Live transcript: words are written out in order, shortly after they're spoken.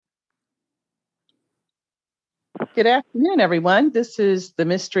Good afternoon, everyone. This is the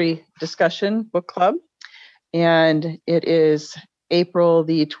Mystery Discussion Book Club, and it is April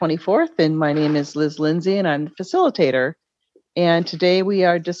the 24th, and my name is Liz Lindsay, and I'm the facilitator. And today we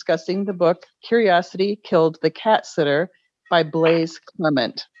are discussing the book Curiosity Killed the Cat Sitter by Blaise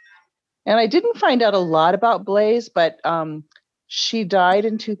Clement. And I didn't find out a lot about Blaise, but she died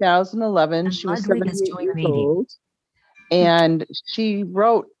in 2011. She was 78 years old, and she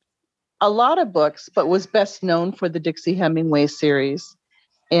wrote a lot of books, but was best known for the Dixie Hemingway series.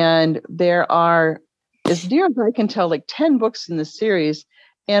 And there are, as near as I can tell, like 10 books in the series.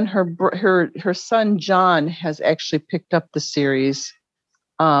 And her son John has actually picked up the series,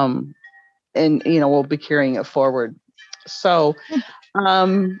 and we'll be carrying it forward. So,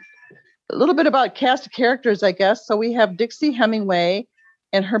 a little bit about cast of characters, I guess. So we have Dixie Hemingway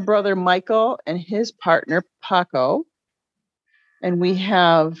and her brother Michael and his partner Paco. And we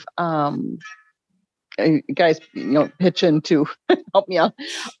have guys, pitch in to help me out.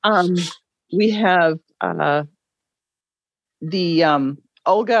 We have the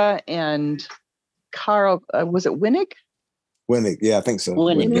Olga and Carl. Was it Winnick? Winnick, yeah, I think so.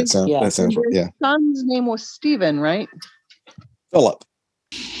 Winnick, that sounds right. Yeah. His son's name was Stephen, right? Philip.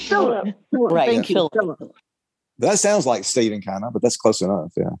 Right. Thank you, Philip. That sounds like Stephen, kind of, but that's close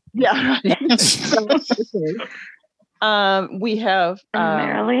enough. Yeah. Yeah. Okay. We have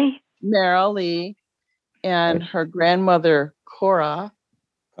Marilee and her grandmother Cora.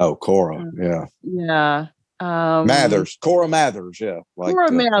 Oh, Cora, yeah. Yeah. Mathers, Cora Mathers, yeah.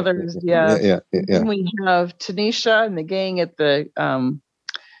 Cora Mathers, yeah. Yeah. And we have Tanisha and the gang at the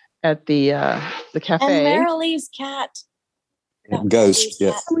cafe. And Marilee's cat. Ghost,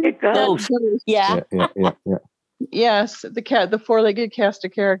 yeah. Ghost. Yeah. Yeah. Yes, the four-legged cast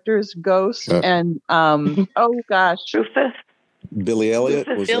of characters, Ghost, and oh gosh, Rufus, Billy Elliot,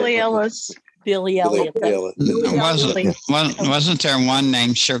 Billy Ellis. Wasn't there one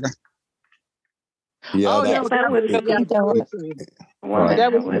named Sugar? Yeah, that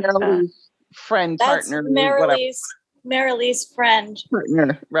was Marilee's friend, partner. Marilee's friend,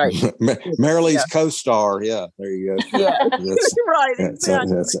 partner, right? Marilee's co-star. Yeah, there you go. Yeah, right.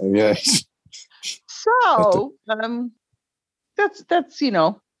 Exactly. Yeah. So, that's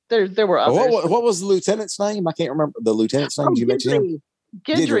there were others. What was the lieutenant's name? I can't remember the lieutenant's name. Did you mention him?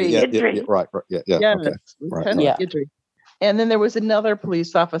 Guidry. Yeah, right. Yeah. Yes, Lieutenant Guidry. And then there was another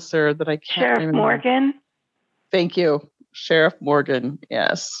police officer that I can't remember. Morgan. Thank you, Sheriff Morgan.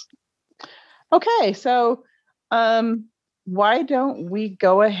 Yes. Okay, so why don't we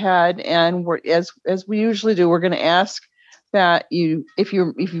go ahead and as we usually do, we're going to ask that if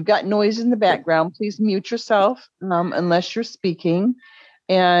you've got noise in the background, please mute yourself unless you're speaking,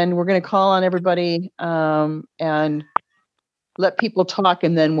 and we're going to call on everybody and let people talk,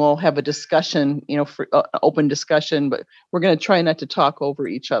 and then we'll have a discussion, for open discussion. But we're going to try not to talk over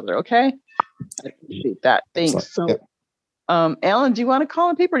each other. Okay, I appreciate that. Thanks. So, Alan, do you want to call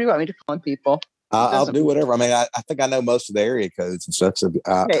on people, or do you want me to call on people? I'll do whatever. I mean, I think I know most of the area codes and stuff. So,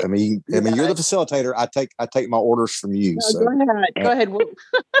 okay. I mean, you're the facilitator. I take my orders from you. No, so go ahead.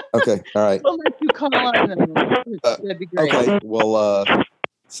 Okay. All right. We'll let you call on. That'd be great. Okay. Well,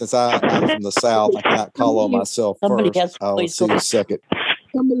 since I'm from the South, I cannot call on myself first. I'll see you second.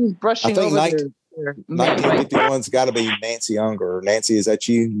 Somebody's brushing over there. 1951's got to be Nancy Unger. Nancy, is that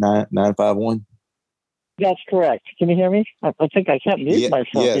you? 951. That's correct. Can you hear me? I think I can't mute myself.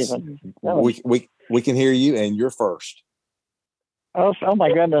 Yes. Even. We can hear you, and you're first. Oh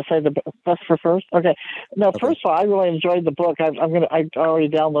my goodness! Say the best for first. Okay. No, okay. First of all, I really enjoyed the book. I already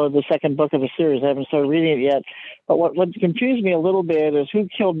downloaded the second book of the series. I haven't started reading it yet. But what confused me a little bit is who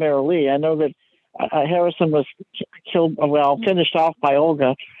killed Marilee. I know that Harrison was killed. Well, finished off by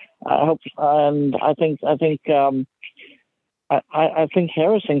Olga. I think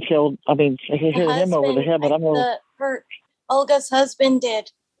Harrison killed. I mean, he hit him over the head, but I'm Olga's husband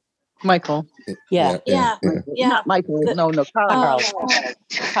did. Michael. Yeah. Not Michael. No, Carl.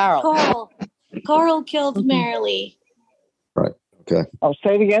 Carl killed Marilee. Right. Okay. I'll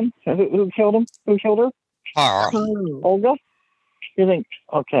say it again. Who killed him? Who killed her? Carl. Olga? You think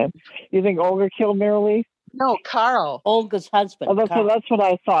Olga killed Marilee? No, Carl. Olga's husband. Oh, that's what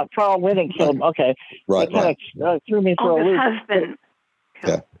I thought. Carl Winnick killed him. Okay. Right. That kind of threw me for a loop. Husband.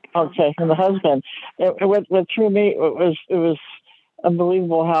 Yeah. Okay, and the husband. What threw me it was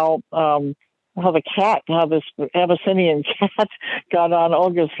unbelievable how this Abyssinian cat got on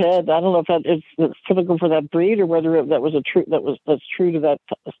Olga's head. I don't know if it's typical for that breed or whether that's true to that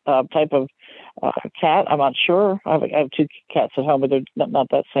type of cat. I'm not sure. I have two cats at home, but they're not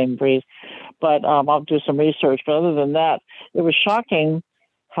that same breed. But I'll do some research. But other than that, it was shocking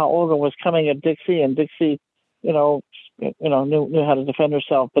how Olga was coming at Dixie, and Dixie knew how to defend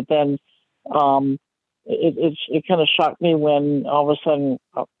herself. But then it kind of shocked me when all of a sudden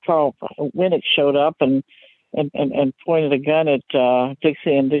Carl Winnick showed up and pointed a gun at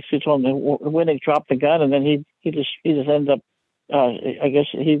Dixie, and Dixie told him Winnick dropped the gun, and then he just ended up. I guess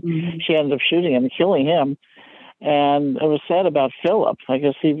she ended up shooting him, killing him. And it was sad about Philip. I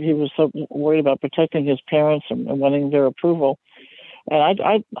guess he was so worried about protecting his parents and wanting their approval. And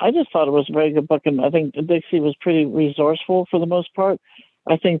I just thought it was a very good book. And I think Dixie was pretty resourceful for the most part.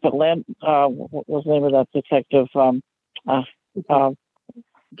 I think that what was the name of that detective?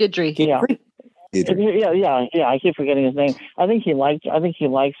 Guidry. Yeah. Yeah. I keep forgetting his name. I think he likes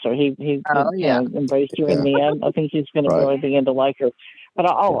her. He embraced her in the end. I think he's going to really begin to like her. But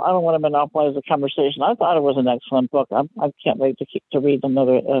I don't want to monopolize the conversation. I thought it was an excellent book. I can't wait to read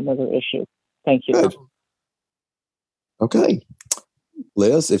another issue. Thank you. Good. Okay,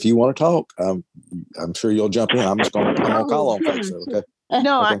 Liz, if you want to talk, I'm sure you'll jump in. I'm going to call on folks. Okay.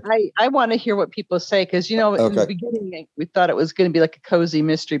 No, okay. I want to hear what people say, because in the beginning we thought it was going to be like a cozy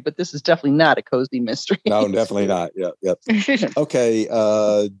mystery, but this is definitely not a cozy mystery. No, definitely not. Yep. Okay,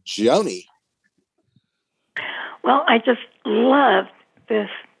 Joni. Well, I just loved this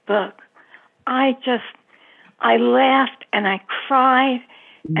book. I laughed and I cried,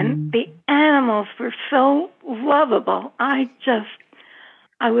 and the animals were so lovable. I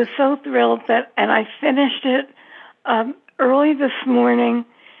was so thrilled and I finished it early this morning,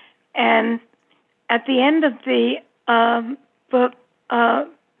 and at the end of the book,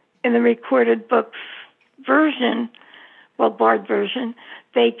 in the recorded books version, Bard version,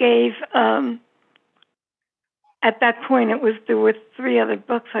 they gave, at that point there were 3 other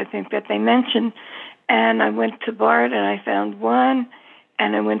books, I think, that they mentioned, and I went to Bard and I found one,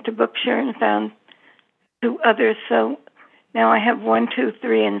 and I went to Bookshare and found 2 others, so now I have 1, 2,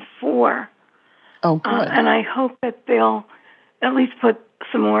 3, and 4. Oh, good. And I hope that they'll at least put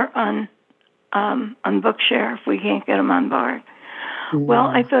some more on Bookshare if we can't get them on Bard. Mm-hmm. Well,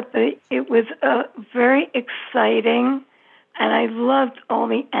 I thought that it was very exciting, and I loved all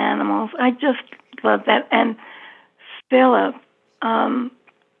the animals. I just loved that, and Philip, and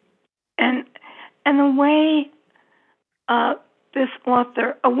the way this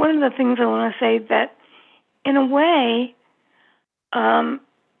author. One of the things I want to say that, in a way.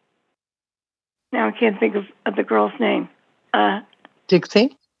 Now I can't think of the girl's name.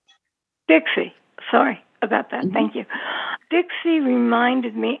 Dixie? Dixie. Sorry about that. Mm-hmm. Thank you. Dixie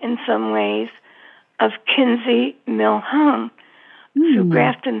reminded me in some ways of Kinsey Milhone, Sue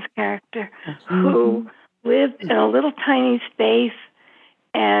Grafton's character, who lived in a little tiny space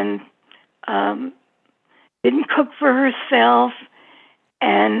and didn't cook for herself.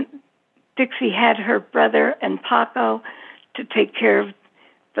 And Dixie had her brother and Paco to take care of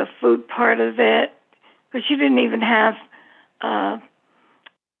the food part of it, because she didn't even have a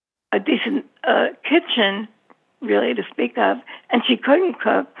decent kitchen, really, to speak of, and she couldn't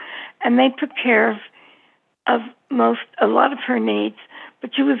cook. And they took care of a lot of her needs,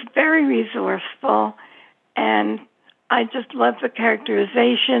 but she was very resourceful, and I just loved the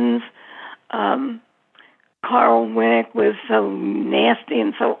characterizations. Carl Winnick was so nasty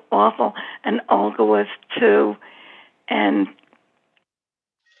and so awful, and Olga was too. And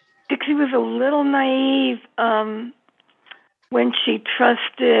Dixie was a little naive when she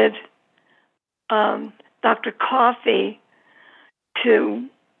trusted Dr. Coffey to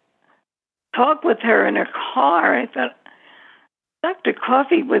talk with her in her car. I thought Dr.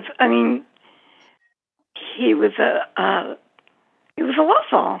 Coffey was, he was a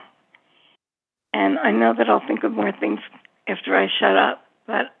awful. And I know that I'll think of more things after I shut up,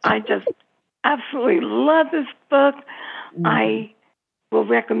 but I just absolutely love this book. Mm-hmm. I will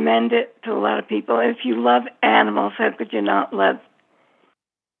recommend it to a lot of people. If you love animals, how could you not love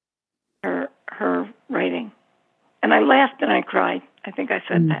her writing? And I laughed and I cried. I think I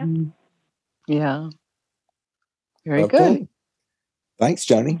said that. Yeah. Very good. Thanks,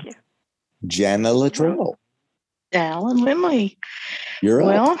 Joni. Thank you. Jana Luttrell. Alan Lindley. You're up.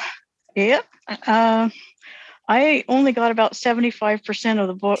 Well, yep. I only got about 75% of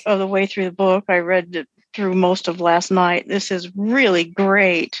the book, of the way through the book. I read it through most of last night. This is really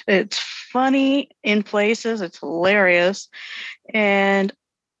great. It's funny in places. It's hilarious. And,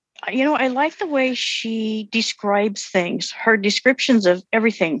 I like the way she describes things. Her descriptions of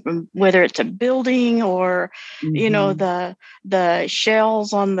everything, from whether it's a building or, the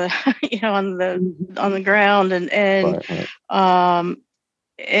shells on the, on the ground,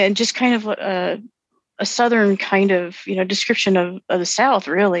 and just kind of a Southern kind of, description of the South,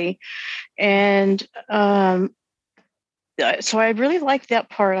 really. And so I really like that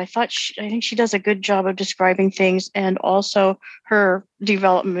part. I think she does a good job of describing things, and also her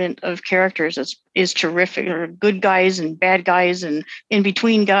development of characters is terrific. There are good guys and bad guys and in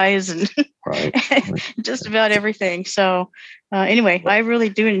between guys and Right. just about everything. So anyway, I really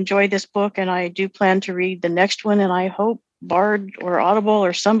do enjoy this book, and I do plan to read the next one, and I hope Bard or Audible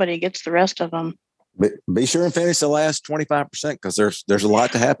or somebody gets the rest of them. Be sure and finish the last 25% because there's a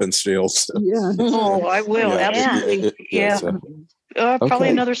lot to happen still. So. Yeah. Oh, I will. Yeah. Absolutely. Yeah. Probably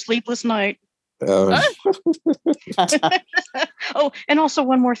another sleepless night. Oh, and also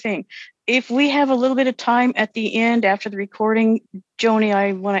one more thing. If we have a little bit of time at the end after the recording, Joni,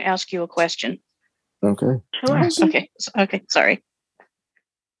 I want to ask you a question. Okay. Sure. Okay. Sorry.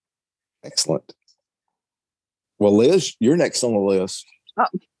 Excellent. Well, Liz, you're next on the list.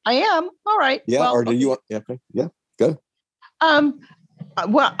 I am. All right. Yeah. Well, or do you want? Yeah. Okay. Yeah. Go.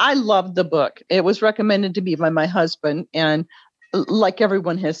 Well, I loved the book. It was recommended to me by my husband, and like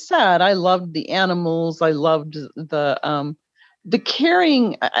everyone has said, I loved the animals. I loved the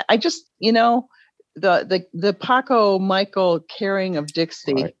caring. I just, the Paco Michael caring of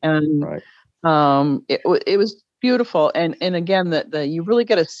Dixie, Right. and Right. it was beautiful. And again, that you really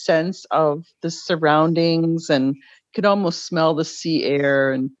get a sense of the surroundings, and could almost smell the sea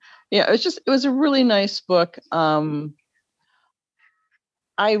air. And yeah, it was a really nice book.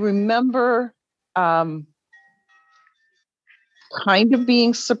 I remember kind of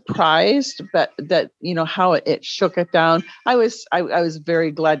being surprised, but that how it shook it down. I was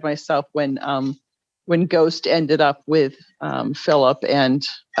very glad myself when Ghost ended up with Philip and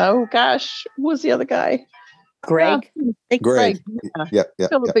oh gosh, who was the other guy? Greg. Greg. Yeah.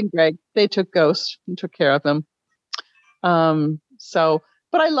 Philip and Greg. They took Ghost and took care of him.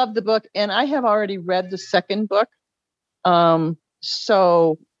 But I love the book, and I have already read the second book.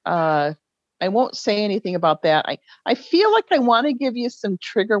 So I won't say anything about that. I feel like I want to give you some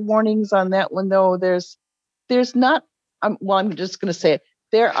trigger warnings on that one, though. There's not, I'm just going to say it.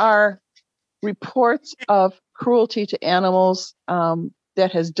 There are reports of cruelty to animals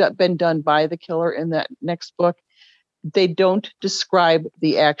that has been done by the killer in that next book. They don't describe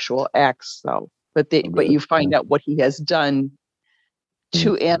the actual acts, though, but you find out what he has done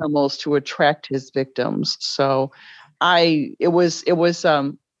to animals to attract his victims. So it was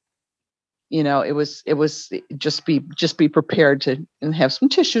just be prepared to and have some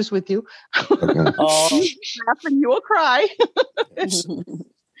tissues with you. Oh. Laugh and you will cry.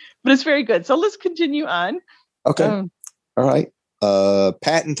 But it's very good. So let's continue on. Okay. All right.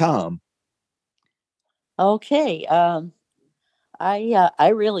 Pat and Tom. Okay. I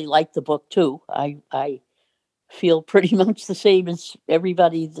really like the book too. I feel pretty much the same as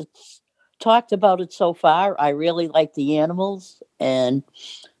everybody that's talked about it so far. I really like the animals, and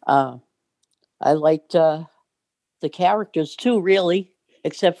I liked the characters too, really,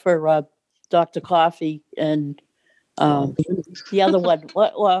 except for Dr. Coffee and the other one.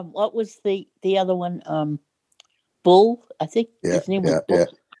 What was the other one? Bull, I think his name was Bull.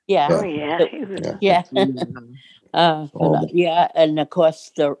 Yeah. Oh, yeah. Yeah. And of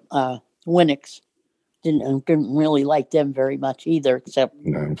course the Winnicks didn't really like them very much either, except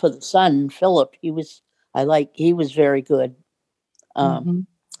for the son Philip. He was very good. And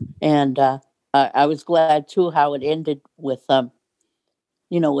I was glad too how it ended with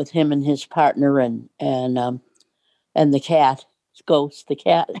with him and his partner and the cat, Ghost, the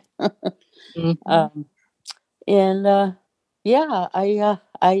cat.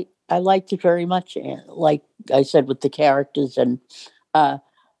 I liked it very much, and like I said, with the characters, and I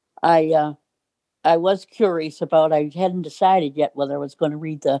was curious about. I hadn't decided yet whether I was going to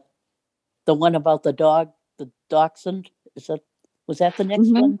read the one about the dog, the dachshund. Was that the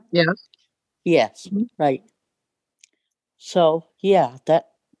next one? Yeah. Yes. Right. So yeah,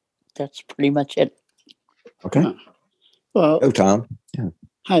 that's pretty much it. Okay. Well, Tom. Yeah.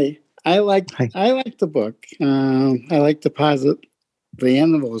 Hi. I like the book. I like to posit the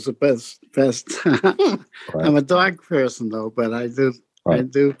animals the best. Right. I'm a dog person though, but I do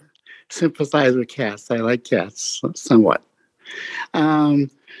sympathize with cats. I like cats somewhat. But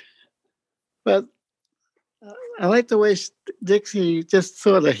I like the way Dixie just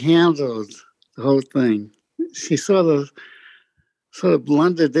sort of handled the whole thing. She sort of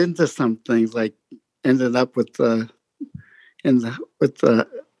blundered into some things, like ended up with the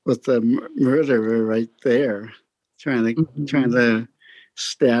murderer right there, trying to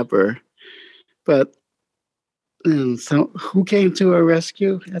stab her. But so who came to her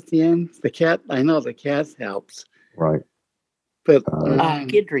rescue at the end? The cat. I know the cat helped. Right. But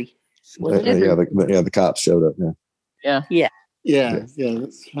Guidry. The cops showed up. Yeah.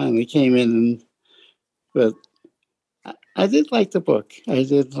 Finally came in, but I did like the book. I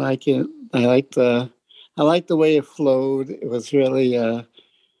did like it. I liked the way it flowed. It was really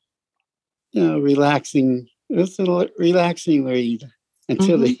relaxing. It was a relaxing read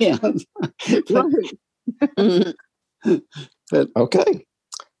until the end. But okay.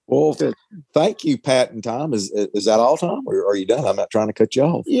 Well, thank you, Pat and Tom. Is that all, Tom, or are you done? I'm not trying to cut you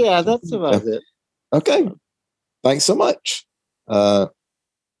off. Yeah, that's about it. Okay. Thanks so much. 9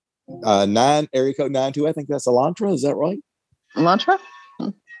 area code 92. I think that's Elantra. Is that right? Elantra?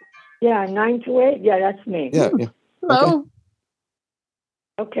 Yeah, 928. Yeah, that's me. Yeah. Hello.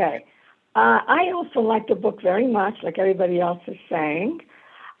 Okay. I also like the book very much, like everybody else is saying.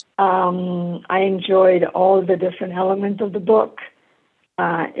 I enjoyed all the different elements of the book.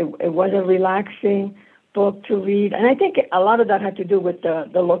 It was a relaxing book to read, and I think a lot of that had to do with the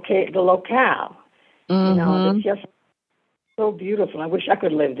locale. You know, it's just so beautiful. I wish I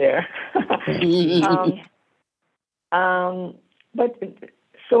could live there. But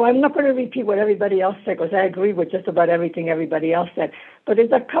so I'm not going to repeat what everybody else said because I agree with just about everything everybody else said. But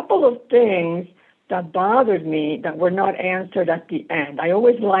there's a couple of things that bothered me that were not answered at the end. I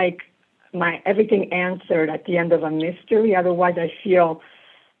always like everything answered at the end of a mystery. Otherwise, I feel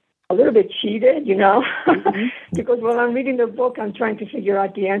a little bit cheated, you know, because while I'm reading the book, I'm trying to figure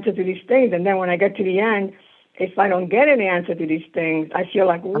out the answer to these things. And then when I get to the end, if I don't get an answer to these things, I feel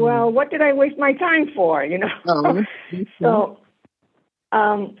like, well, what did I waste my time for, you know? So,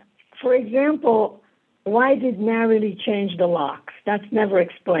 for example, why did Marilee change the locks? That's never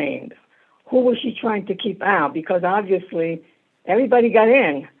explained. Who was she trying to keep out? Because obviously everybody got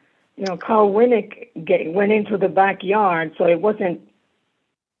in. You know, Carl Winnick went into the backyard, so it wasn't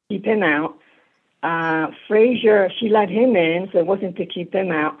keep him out. Frazier, she let him in, so it wasn't to keep him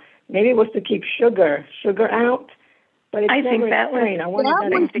out. Maybe it was to keep Sugar out. But it's never explained. I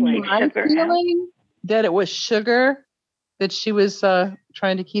wanted that explained. Sugar feeling that it was Sugar that she was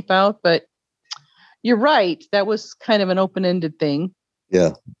trying to keep out, but you're right. That was kind of an open-ended thing.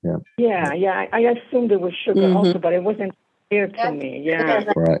 Yeah. I assumed it was Sugar also, but it wasn't clear to me. Yeah.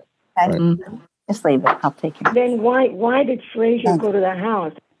 Right. Just leave it. I'll take it. Then why did Frazier go to the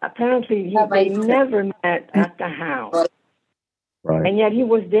house? Apparently, they never met at the house. Right. And yet he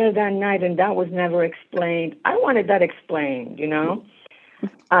was there that night, and that was never explained. I wanted that explained, you know.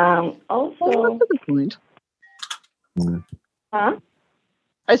 Also, well, that's a good point. Huh?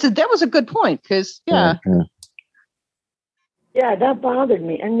 I said that was a good point because, Yeah, that bothered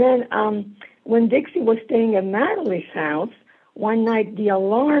me. And then when Dixie was staying at Madeline's house, one night the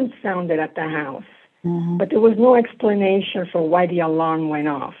alarm sounded at the house, but there was no explanation for why the alarm went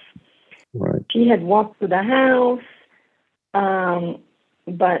off. Right. She had walked to the house,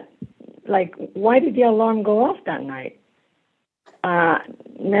 but like, why did the alarm go off that night?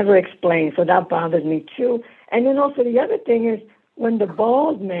 Never explained. So that bothered me too. And then also the other thing is when the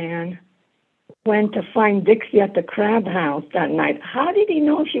bald man went to find Dixie at the Crab House that night, how did he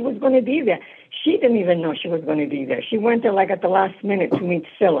know she was going to be there? She didn't even know she was going to be there. She went there like at the last minute to meet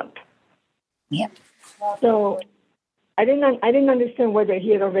Philip. Yep. So I didn't understand whether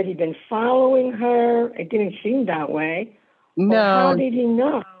he had already been following her. It didn't seem that way. No. Or how did he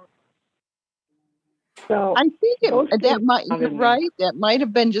know? So I think you're right. That might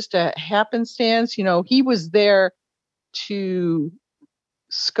have been just a happenstance. You know, he was there to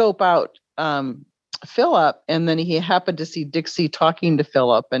scope out Philip, and then he happened to see Dixie talking to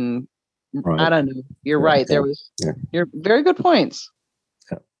Philip, and I don't know. You're right. There was you're very good points.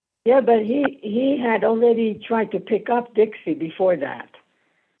 Yeah, but he had already tried to pick up Dixie before that.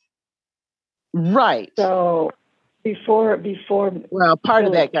 Right. So before well, part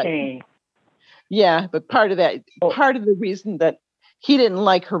of that came. Yeah, but part of the reason that he didn't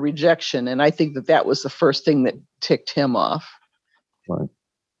like her rejection, and I think that was the first thing that ticked him off. Right.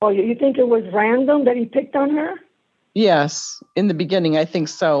 Oh, you think it was random that he picked on her? Yes, in the beginning, I think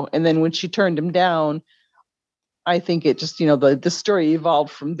so. And then when she turned him down, I think it just, the story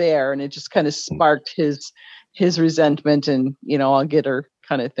evolved from there, and it just kind of sparked his resentment and, I'll get her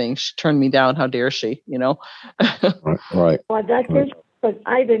kind of thing. She turned me down. How dare she, Right. Well, that's just because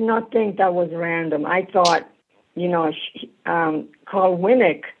I did not think that was random. I thought, Carl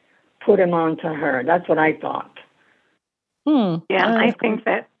Winnick put him on to her. That's what I thought. Yeah, I think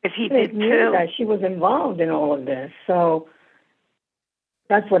that if he did too. That she was involved in all of this. So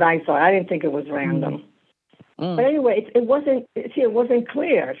that's what I thought. I didn't think it was random. But anyway, it wasn't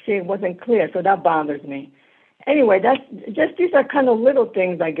clear. It wasn't clear. So that bothers me. Anyway, these are kind of little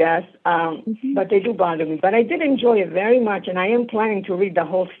things, I guess, but they do bother me. But I did enjoy it very much, and I am planning to read the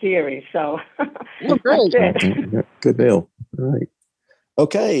whole series. So great. That's it. Good deal. All right.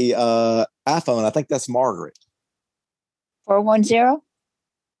 Okay, iPhone, I think that's Margaret. 410?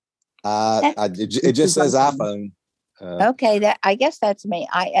 It just says iPhone. Okay, I guess that's me.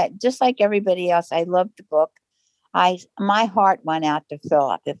 I just like everybody else, I loved the book. My heart went out to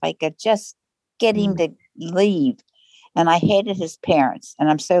Philip. If I could just get him to leave. And I hated his parents, and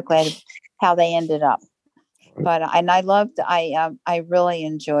I'm so glad how they ended up. But I really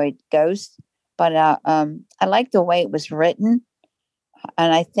enjoyed Ghost, but I like the way it was written,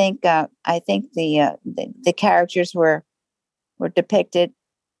 and I think the characters were depicted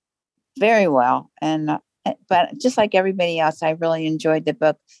very well. And but just like everybody else, I really enjoyed the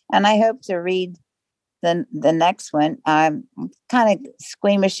book, and I hope to read the next one. I'm kind of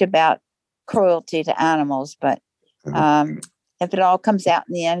squeamish about cruelty to animals, but if it all comes out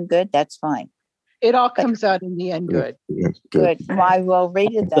in the end good, that's fine. It all comes out in the end good. Good. Well, I will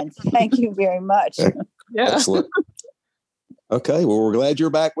read it then. Thank you very much. Yeah. Excellent. Okay. Well, we're glad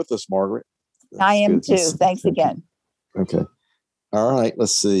you're back with us, Margaret. I am too. Thanks again. Okay. All right.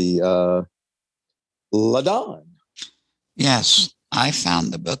 Let's see. LaDon. Yes, I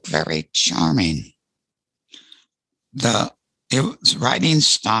found the book very charming. Its writing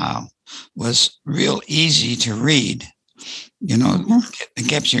style was real easy to read. You know, it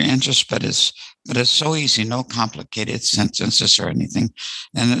keeps your interest, but it's so easy, no complicated sentences or anything.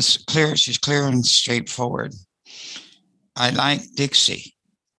 And it's clear, she's clear and straightforward. I like Dixie,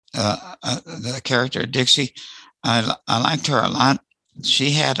 the character Dixie. I liked her a lot.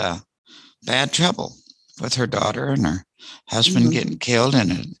 She had a bad trouble with her daughter and her husband getting killed,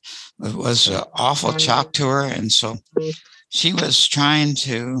 and it was an awful shock to her. And so she was trying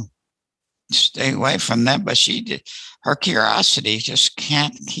to stay away from that, but her curiosity just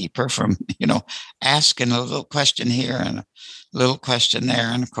can't keep her from, asking a little question here and a little question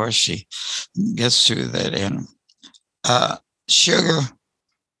there. And of course, she gets through that. And Sugar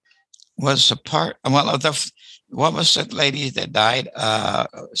was a part. Well, what was the lady that died?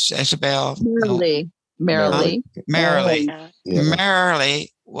 Isabel. Merrily.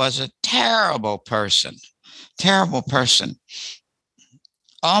 Merrily was a terrible person.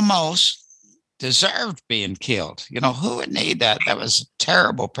 Almost deserved being killed. Who would need that? That was a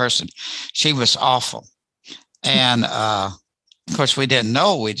terrible person. She was awful. And of course, we didn't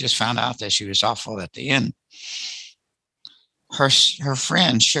know. We just found out that she was awful at the end. Her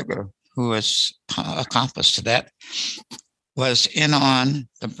friend, Sugar, who was accomplice to that, was in on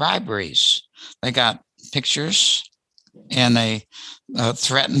the briberies. They got pictures and they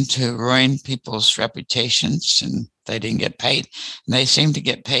threatened to ruin people's reputations, and they didn't get paid. And they seemed to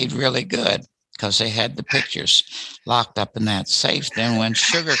get paid really good because they had the pictures locked up in that safe. Then when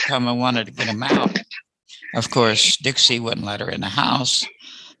Sugar come and wanted to get them out, of course, Dixie wouldn't let her in the house,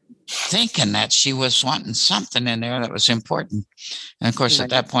 thinking that she was wanting something in there that was important. And of course, at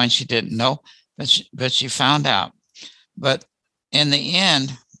that point, she didn't know, but she found out. But in the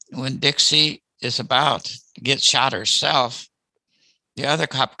end, when Dixie is about to get shot herself, the other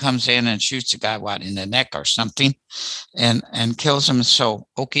cop comes in and shoots the guy in the neck or something, and kills him. So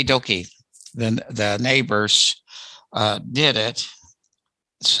okie dokie, the neighbors did it.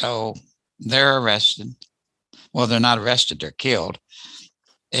 So they're arrested. Well, they're not arrested; they're killed.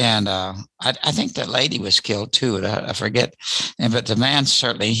 And I think that lady was killed too. I forget. But the man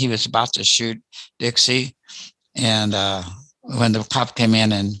certainly, he was about to shoot Dixie, and when the cop came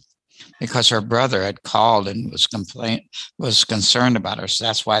in, and because her brother had called and was concerned about her, so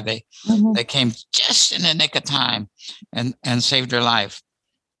that's why they came just in the nick of time and saved her life.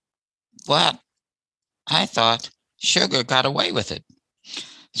 But I thought Sugar got away with it.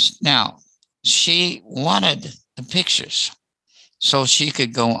 Now, she wanted the pictures so she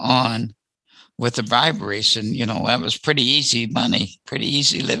could go on with the briberies. And, that was pretty easy money, pretty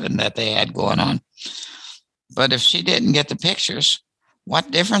easy living that they had going on. But if she didn't get the pictures,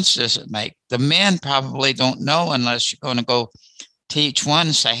 what difference does it make? The men probably don't know unless you're going to go to each one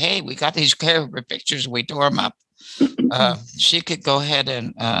and say, hey, we got these pictures, we tore them up. She could go ahead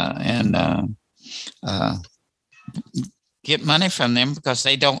and get money from them because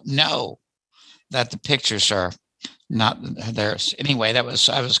they don't know that the pictures are not theirs. Anyway, I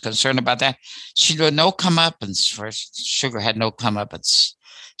was concerned about that. She had no comeuppance. First, Sugar had no comeuppance.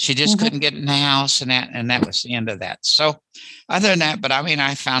 She just couldn't get in the house, and that was the end of that. So, other than that, but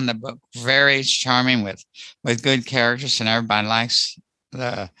I found the book very charming with good characters, and everybody likes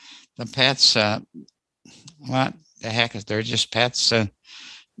the pets. What the heck is they're just pets?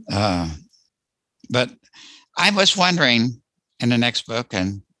 But I was wondering in the next book,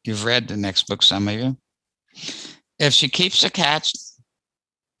 and you've read the next book, some of you, if she keeps the cats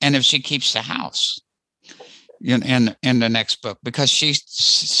and if she keeps the house in the next book, because she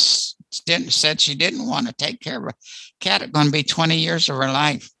said she didn't want to take care of a cat. It's going to be 20 years of her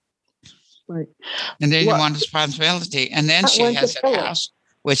life. Right. And then you want responsibility. And then she has a house,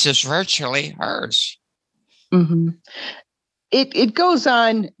 which is virtually hers. Mm-hmm. It goes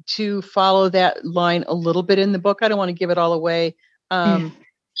on to follow that line a little bit in the book. I don't want to give it all away.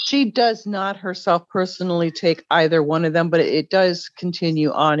 She does not herself personally take either one of them, but it does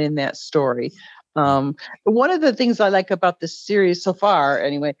continue on in that story. One of the things I like about this series so far,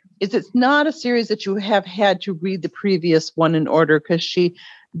 anyway, is it's not a series that you have had to read the previous one in order, because she,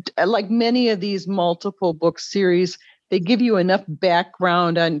 like many of these multiple book series, they give you enough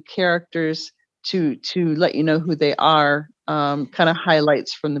background on characters to let you know who they are, kind of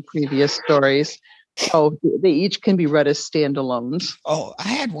highlights from the previous stories. So they each can be read as standalones. Oh, I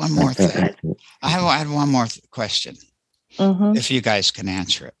had one more thing. I had one more question. Mm-hmm. If you guys can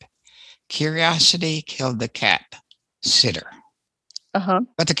answer it. Curiosity killed the cat sitter. Uh-huh.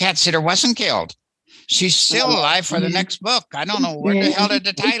 But the cat sitter wasn't killed. She's still alive for the next book. I don't know where the hell did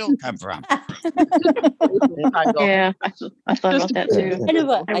the title come from. Yeah, I thought about that too.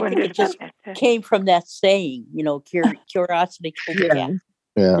 I think it just came from that saying, curiosity killed the cat.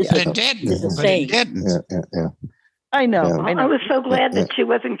 Yeah. It did, but it didn't. Yeah. I know. Yeah. I know. I was so glad that she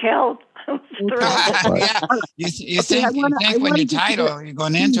wasn't killed. I was thrilled. Yeah. You think when you title, you're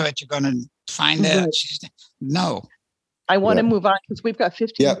going into it, you're going to find out. No. I want to move on because we've got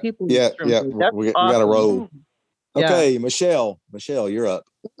 15 people. In this room. Yeah. We got to roll. Okay, Michelle, you're up.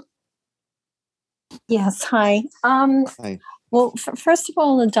 Yes. Hi. Hi. Well, first of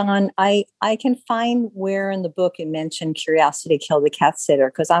all, Don, I can find where in the book it mentioned Curiosity Killed the Cat Sitter,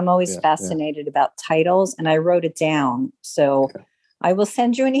 because I'm always fascinated about titles, and I wrote it down. So I will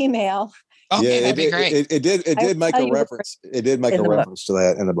send you an email. Okay, that'd be great. It did make a reference. It did make a reference to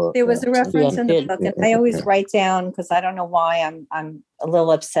that in the book. There was a reference in the book, and I always write down, because I don't know why I'm a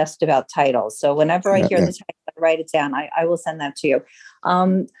little obsessed about titles. So whenever I hear the title, I write it down. I will send that to you.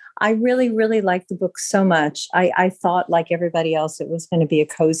 I really, really liked the book so much. I thought, like everybody else, it was going to be a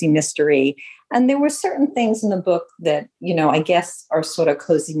cozy mystery. And there were certain things in the book that, I guess are sort of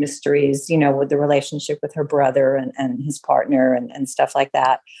cozy mysteries, with the relationship with her brother and his partner and stuff like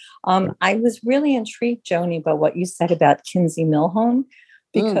that. I was really intrigued, Joni, by what you said about Kinsey Millhone,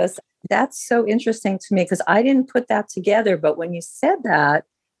 because that's so interesting to me, because I didn't put that together. But when you said that,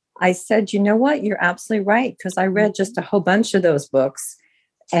 I said, you know what, you're absolutely right, because I read just a whole bunch of those books.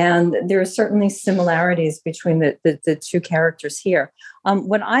 And there are certainly similarities between the two characters here.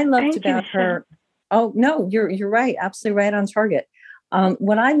 What I loved about her, oh no, you're right, absolutely right on target.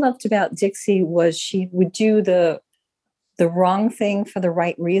 What I loved about Dixie was she would do the wrong thing for the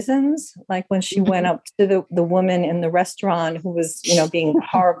right reasons. Like when she went up to the woman in the restaurant who was, being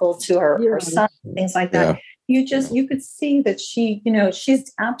horrible to her son, things like that. Yeah. You could see that she,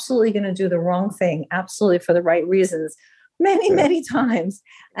 she's absolutely going to do the wrong thing, absolutely for the right reasons. Many times.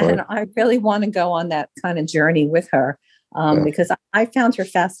 And I really want to go on that kind of journey with her because I found her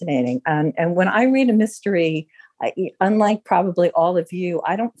fascinating. And when I read a mystery, unlike probably all of you,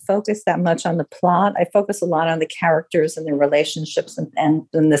 I don't focus that much on the plot. I focus a lot on the characters and their relationships and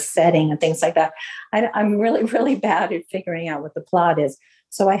the setting and things like that. I'm really, really bad at figuring out what the plot is.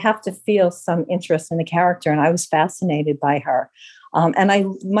 So I have to feel some interest in the character. And I was fascinated by her.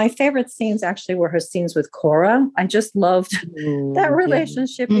 And my favorite scenes actually were her scenes with Cora. I just loved that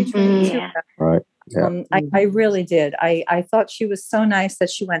relationship between the two. Right. Yeah. I really did. I thought she was so nice that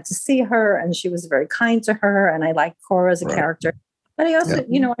she went to see her, and she was very kind to her. And I liked Cora as a character. But I also,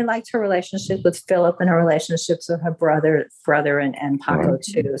 I liked her relationship with Philip and her relationships with her brother and Paco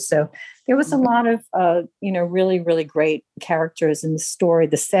too. So there was a lot of, really, really great characters in the story.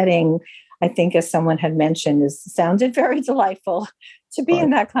 The setting, I think, as someone had mentioned, sounded very delightful to be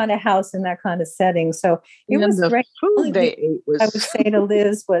in that kind of house, in that kind of setting. So it was great. Food they ate was... I would say to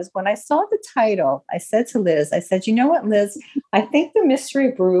Liz was, when I saw the title, I said to Liz, you know what, Liz, I think the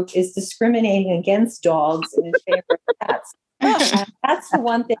mystery group is discriminating against dogs and in favor of cats. That's the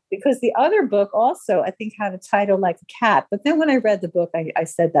one thing, because the other book also, I think, had a title like a cat. But then when I read the book, I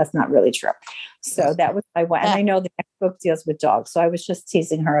said that's not really true. So that was my one. And I know the next book deals with dogs. So I was just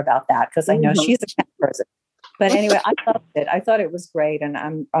teasing her about that because I know she's a cat person. But anyway, I loved it. I thought it was great.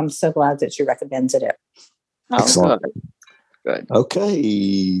 And I'm so glad that you recommended it. Excellent. Good.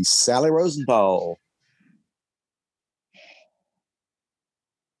 Okay. Sally Rosenthal.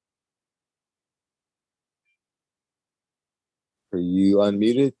 Are you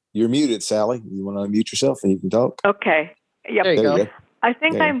unmuted? You're muted, Sally. You want to unmute yourself and you can talk? Okay. Yep. There you go. I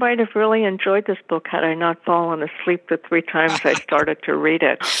think Yeah. I might have really enjoyed this book had I not fallen asleep the 3 times I started to read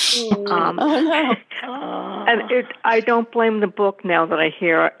it. Oh no. And I don't blame the book now that I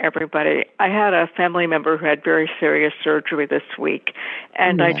hear everybody. I had a family member who had very serious surgery this week,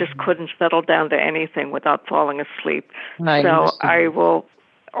 and I just couldn't settle down to anything without falling asleep. So I will,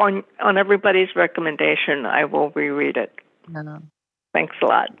 on everybody's recommendation, I will reread it. Thanks a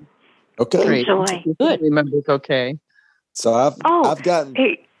lot. Okay. Enjoy. Good. Remember, it's okay. So I've gotten.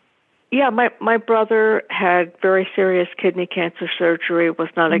 Hey, yeah, my brother had very serious kidney cancer surgery, was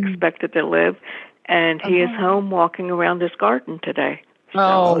not expected to live, and he is home walking around his garden today.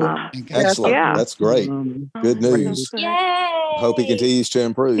 Excellent. Yeah. That's great. Good news. Yay! Hope he continues to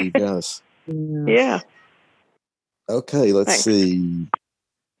improve. Yes. Yeah. Okay, let's see.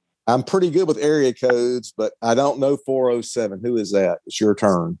 I'm pretty good with area codes, but I don't know 407. Who is that? It's your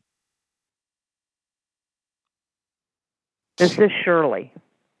turn. This is Shirley.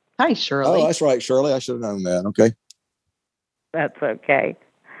 Hi, Shirley. Oh, that's right, Shirley. I should have known that. Okay. That's okay.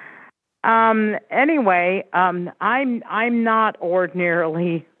 Anyway, I'm not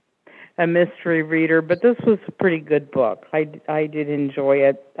ordinarily a mystery reader, but this was a pretty good book. I did enjoy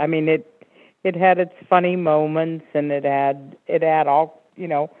it. I mean, it had its funny moments, and it had all,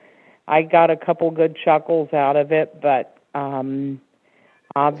 I got a couple good chuckles out of it, but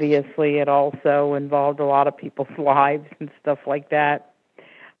obviously it also involved a lot of people's lives and stuff like that.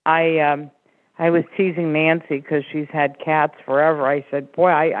 I was teasing Nancy because she's had cats forever. I said,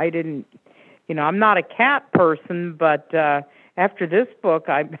 boy, I didn't, I'm not a cat person, but after this book,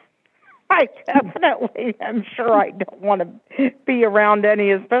 I definitely am sure I don't want to be around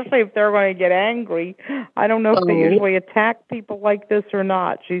any, especially if they're going to get angry. I don't know if they usually attack people like this or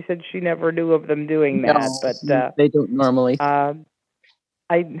not. She said she never knew of them doing that, but they don't normally. I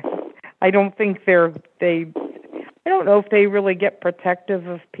don't think I don't know if they really get protective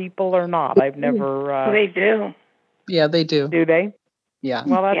of people or not. I've never. They do. Yeah, they do. Do they? Yeah.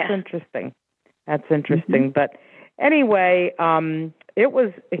 Well, that's interesting. That's interesting. But anyway, it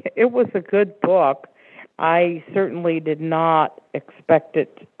was a good book. I certainly did not expect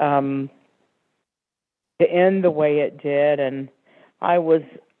it to end the way it did, and I was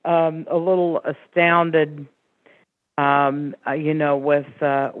a little astounded,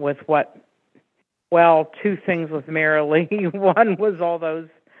 with what. Well, 2 things with Marilee. One was all those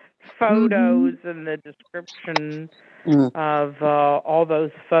photos and the description of all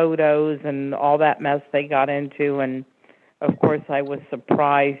those photos and all that mess they got into. And, of course, I was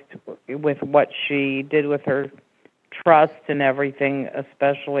surprised with what she did with her trust and everything,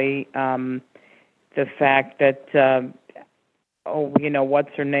 especially the fact that,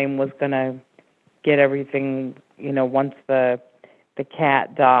 what's her name was going to get everything, once the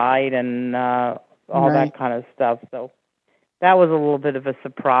cat died and all that kind of stuff. So that was a little bit of a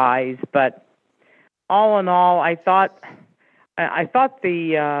surprise, but all in all, I thought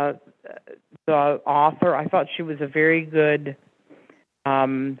the author, I thought she was a very good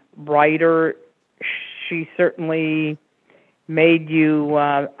writer. She certainly made you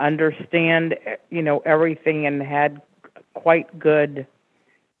understand, everything, and had quite good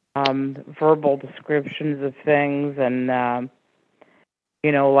verbal descriptions of things. And,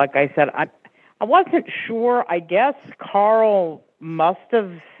 like I said, I wasn't sure. I guess Carl must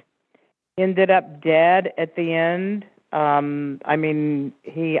have ended up dead at the end. I mean,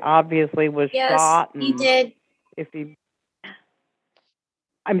 he obviously was shot. Yes, he did.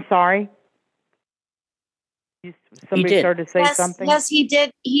 I'm sorry? Somebody started to say something? Yes, he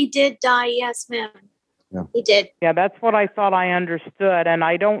did. He did die. Yes, ma'am. Yeah. He did. Yeah, that's what I thought I understood. And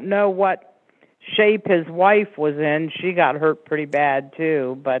I don't know what shape his wife was in. She got hurt pretty bad,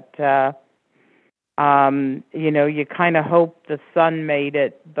 too. But, you kind of hope the son made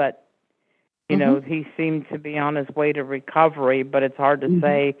it. But, he seemed to be on his way to recovery. But it's hard to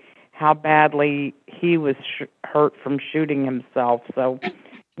say how badly he was hurt from shooting himself. So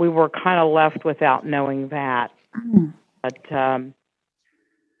we were kind of left without knowing that. But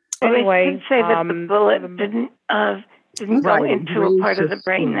anyway, they did say that the bullet didn't go into a part of the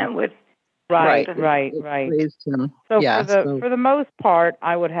brain that would. Right. So for the most part,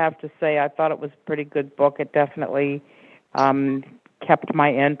 I would have to say I thought it was a pretty good book. It definitely kept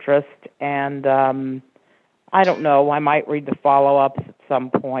my interest, and I don't know, I might read the follow-ups at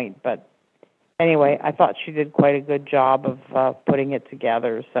some point, but anyway, I thought she did quite a good job of putting it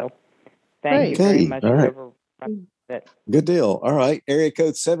together. So thank you very much for it. Good deal. All right. Area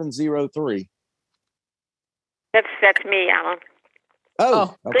code 703. That's me, Alan.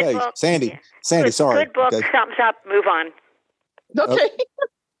 Oh, okay. Sandy. Sandy, sorry. Good book. Okay. Thumbs up. Move on. Okay.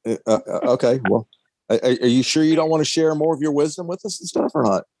 Okay. Well, Are you sure you don't want to share more of your wisdom with us and stuff, or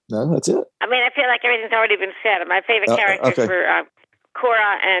not? No, that's it. I mean, I feel like everything's already been said. My favorite characters were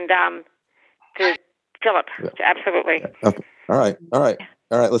Cora and Philip. Yeah. Absolutely. Okay. All right.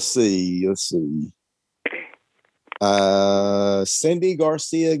 Let's see. Cindy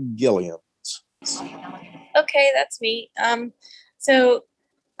Garcia Gilliam. Okay, that's me. I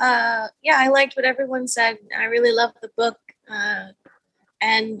liked what everyone said. I really loved the book.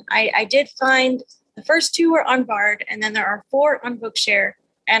 And I did find the first 2 were on Bard, and then there are 4 on Bookshare,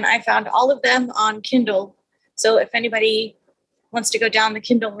 and I found all of them on Kindle. So if anybody wants to go down the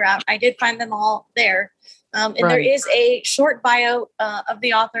Kindle route, I did find them all there. There is a short bio of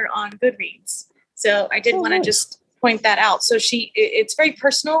the author on Goodreads. So I did want to just point that out. So it's very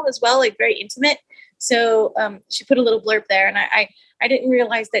personal as well, like very intimate. So she put a little blurb there, and I didn't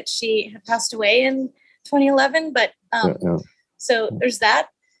realize that she had passed away in 2011, but so there's that.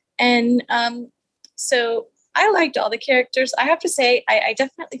 And so I liked all the characters. I have to say, I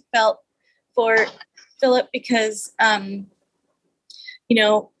definitely felt for Philip because, I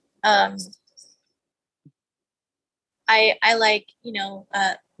like,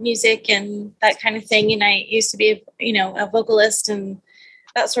 music and that kind of thing. And I used to be, a vocalist and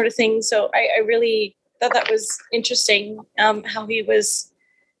that sort of thing. So I really thought that was interesting, how he was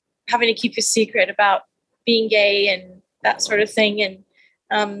having to keep his secret about being gay and that sort of thing. And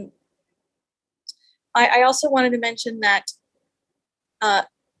I also wanted to mention that I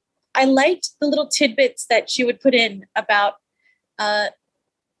liked the little tidbits that she would put in about,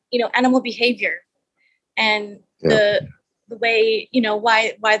 animal behavior and the way,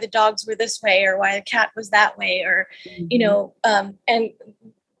 why the dogs were this way or why the cat was that way, or, and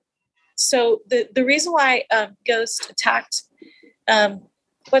so the reason why Ghost attacked,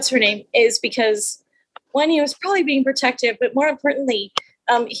 what's her name, is because one, he was probably being protective, but more importantly,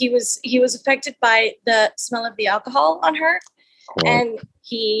 he was affected by the smell of the alcohol on her. Cool. And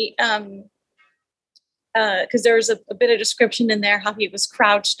he, because there was a bit of description in there how he was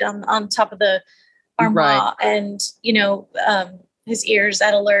crouched on top of the armoire, and his ears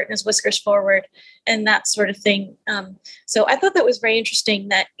at alert and his whiskers forward and that sort of thing. So I thought that was very interesting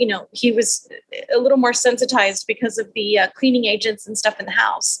that he was a little more sensitized because of the cleaning agents and stuff in the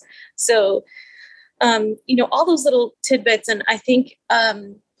house. So all those little tidbits. And I think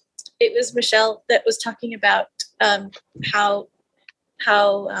it was Michelle that was talking about how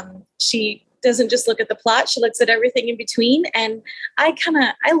she doesn't just look at the plot, she looks at everything in between. And I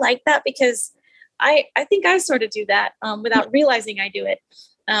like that because I think I sort of do that without realizing I do it.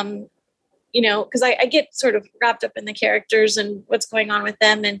 Because I get sort of wrapped up in the characters and what's going on with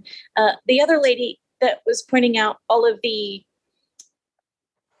them. And the other lady that was pointing out all of the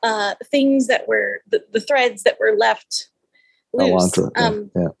things that were the threads that were left loose.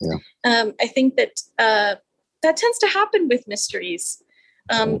 I think that that tends to happen with mysteries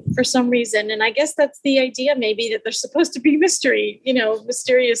for some reason. And I guess that's the idea, maybe, that they're supposed to be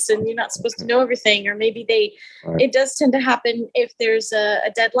mysterious and you're not supposed to know everything. Or maybe it does tend to happen if there's a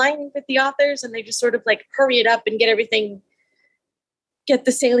deadline with the authors and they just sort of like hurry it up and get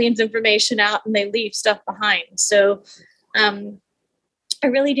the salient information out and they leave stuff behind. So I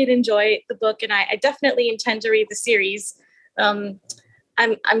really did enjoy the book, and I definitely intend to read the series. I'm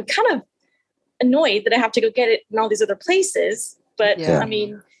kind of annoyed that I have to go get it in all these other places, but I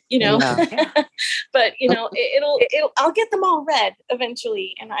mean, but I'll get them all read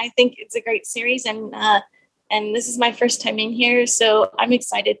eventually, and I think it's a great series, and this is my first time in here, so I'm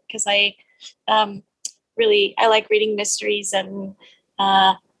excited because I like reading mysteries and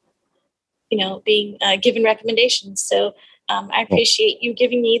being given recommendations. So. I appreciate you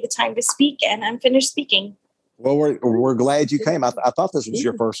giving me the time to speak, and I'm finished speaking. Well, we're glad you came. I thought this was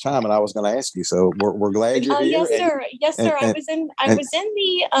your first time, and I was going to ask you. So we're glad you're here. Yes, sir. I was in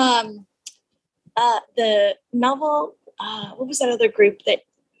the novel. What was that other group that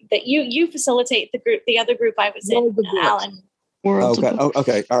you facilitate? The other group I was in, Alan.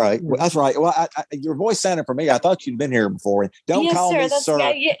 Okay. All right. Well, that's right. Well, your voice sounded familiar. I thought you'd been here before. Don't call me sir.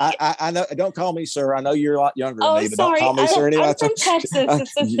 I know. Don't call me sir. I know you're a lot younger than me, but don't call me sir. Anyway, I'm from Texas.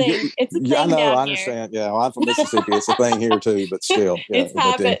 It's a thing. It's a thing. I know. Down I understand. Here. Yeah, well, I'm from Mississippi. It's a thing here too, but still, it's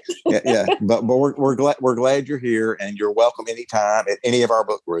habit. But we're glad you're here, and you're welcome anytime at any of our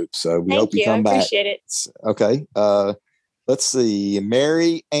book groups. So we hope you come back. I appreciate it. Okay. Let's see,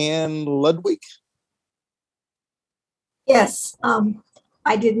 Mary Ann Ludwig. Yes,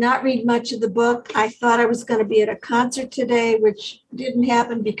 I did not read much of the book. I thought I was going to be at a concert today, which didn't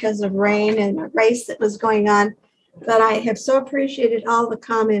happen because of rain and a race that was going on. But I have so appreciated all the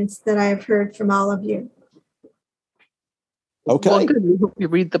comments that I've heard from all of you. Okay. Well, good. We hope you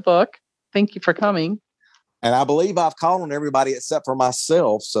read the book. thank you for coming. And I believe I've called on everybody except for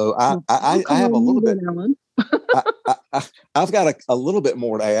myself. So I have a little bit. I've got a little bit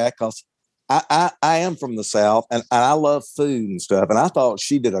more to add because I am from the South and I love food and stuff. And I thought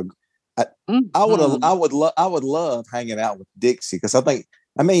she did I would love hanging out with Dixie because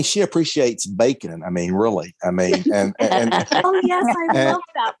I mean, she appreciates bacon. I mean, really. I mean, and oh yes, I love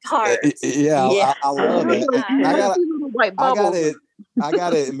that part. Yeah. I love it. I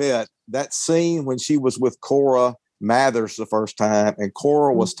gotta admit that scene when she was with Cora Mathers the first time, and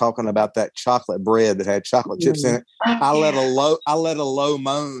Cora was talking about that chocolate bread that had chocolate chips in it. I let a low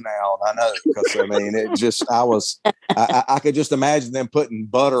moan out. I know because I mean, it just I could just imagine them putting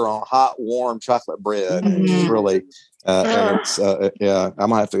butter on hot, warm chocolate bread. And it's really. And it's I'm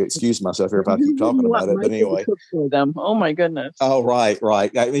gonna have to excuse myself here if I keep talking about it. But anyway, for them. Oh my goodness. Oh right.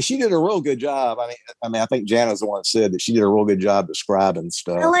 I mean, she did a real good job. I mean, I think Jana's the one that said that she did a real good job describing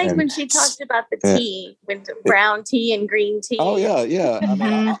stuff. I like when she talked about the tea, with the brown tea and green tea. Oh yeah. I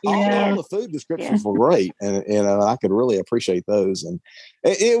mean, all the food descriptions were great, and I could really appreciate those. And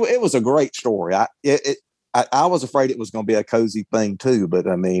it was a great story. I was afraid it was going to be a cozy thing too, but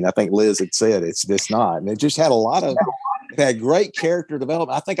I mean, I think Liz had said it's not, and it just had it had great character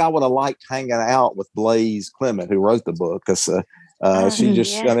development. I think I would have liked hanging out with Blaze Clement, who wrote the book, because she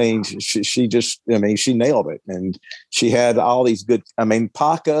just, I mean, she nailed it, and she had all these good. I mean,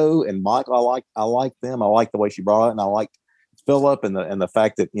 Paco and Michael, I like them. I like the way she brought it, and I liked Philip and the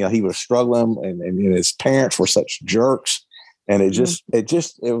fact that he was struggling, and his parents were such jerks. And it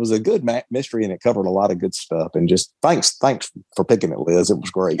was a good mystery, and it covered a lot of good stuff. And just thanks for picking it, Liz. It was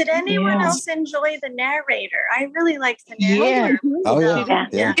great. Did anyone else enjoy the narrator? I really liked the narrator.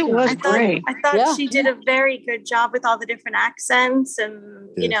 Yeah. It was great. I thought she did a very good job with all the different accents and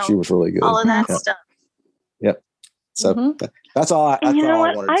she was really good. All of that stuff. Yep. So that's all. And you know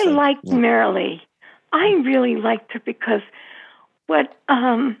what? I liked Marilee. I really liked her because what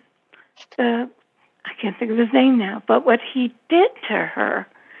I can't think of his name now, but what he did to her,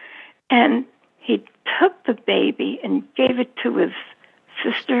 and he took the baby and gave it to his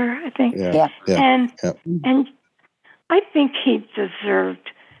sister, I think. And I think he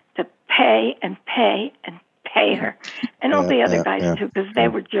deserved to pay her, and all the other guys too, because they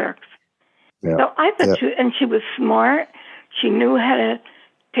were jerks. So I thought, and she was smart. She knew how to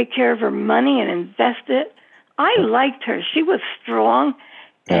take care of her money and invest it. I liked her. She was strong,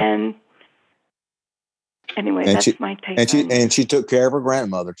 and anyway, that's my take. And she took care of her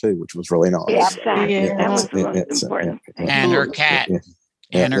grandmother too, which was really nice. Exactly. That was the most important. And her cat.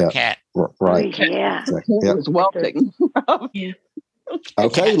 And her cat. Right. Yeah. It was welcoming.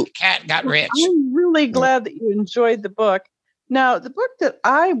 Okay. Cat got rich. I'm really glad that you enjoyed the book. Now, the book that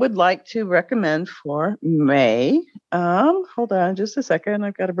I would like to recommend for May, hold on just a second.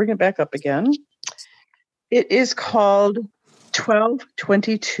 I've got to bring it back up again. It is called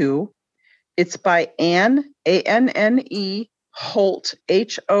 1222. It's by Anne, Anne Holt,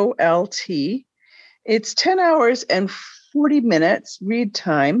 Holt. It's 10 hours and 40 minutes read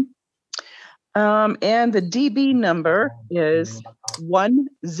time. And the DB number is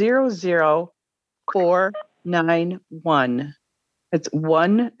 100491. It's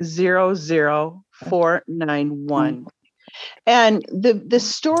 100491. And the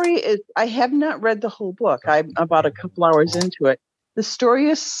story is, I have not read the whole book. I'm about a couple hours into it. The story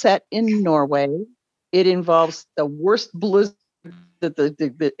is set in Norway. It involves the worst blizzard that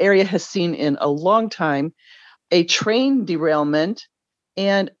the area has seen in a long time, a train derailment,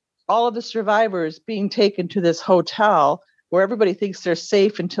 and all of the survivors being taken to this hotel where everybody thinks they're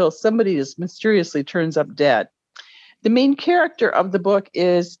safe until somebody just mysteriously turns up dead. The main character of the book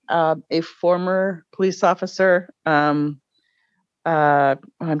is a former police officer. I'm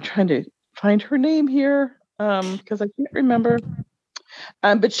trying to find her name here because I can't remember.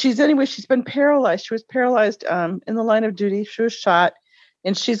 But she's been paralyzed. She was paralyzed in the line of duty. She was shot,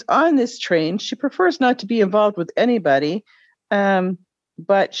 and she's on this train. She prefers not to be involved with anybody.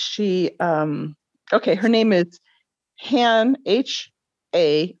 But she, her name is Hanne,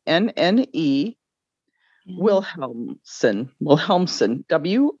 Hanne, Wilhelmsen, Wilhelmsen,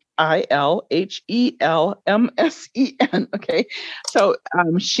 Okay. So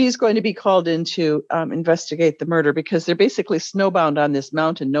she's going to be called in to investigate the murder because they're basically snowbound on this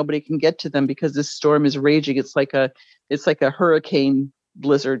mountain. Nobody can get to them because this storm is raging. It's like a hurricane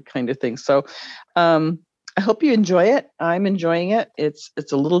blizzard kind of thing. So I hope you enjoy it. I'm enjoying it. It's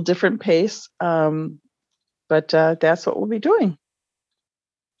a little different pace, but that's what we'll be doing.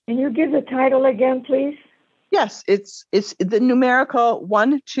 Can you give the title again, please? Yes, it's the numerical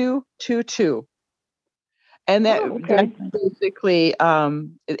 1222. And that, Oh, okay. that's basically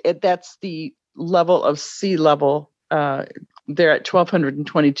that's the level of sea level. They're at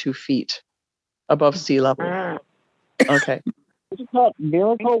 1,222 feet above sea level. Okay. Is it called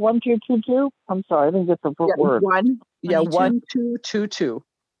Miracle 1222? I'm sorry, I didn't get the word. 1222.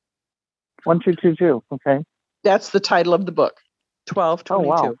 1222. Okay. That's the title of the book. 1222. Oh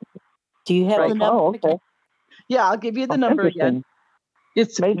wow. Do you have the number? Oh, okay. Yeah, I'll give you the number again.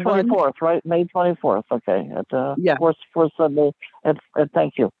 It's May 24th, right? May 24th. Okay. At fourth Sunday. And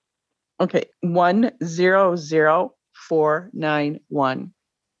thank you. Okay. 100491.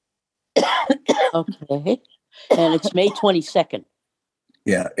 Okay. And it's May 22nd.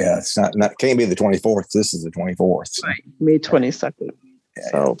 Yeah. It's not can't be the 24th. This is the 24th. Right. May 22nd.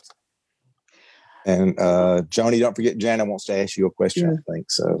 So. And Joni, don't forget Jana wants to ask you a question, I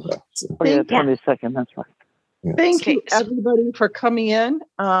think. So 22nd, that's right. Yeah. Thank you everybody for coming in.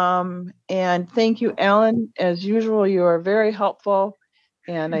 And thank you, Alan. As usual, you are very helpful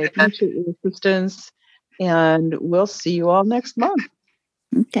and I appreciate your assistance. And we'll see you all next month.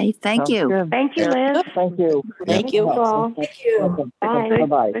 Okay, thank you. Good. Thank you, Liz. Thank you. Thank you. All. Thank you. Bye.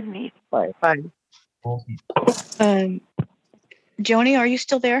 Bye-bye. Good meeting. Bye. Bye. Joni, are you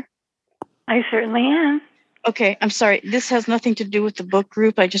still there? I certainly am. Okay, I'm sorry. This has nothing to do with the book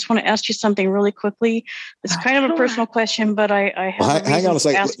group. I just want to ask you something really quickly. It's kind of a personal question, but I have. Hang on a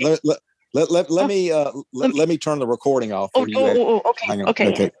second. Let me turn the recording off. Okay. Hang on.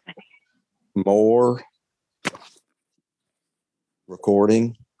 Okay. More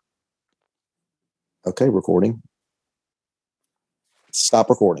recording. Okay, recording. Stop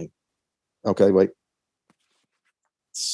recording. Okay, wait.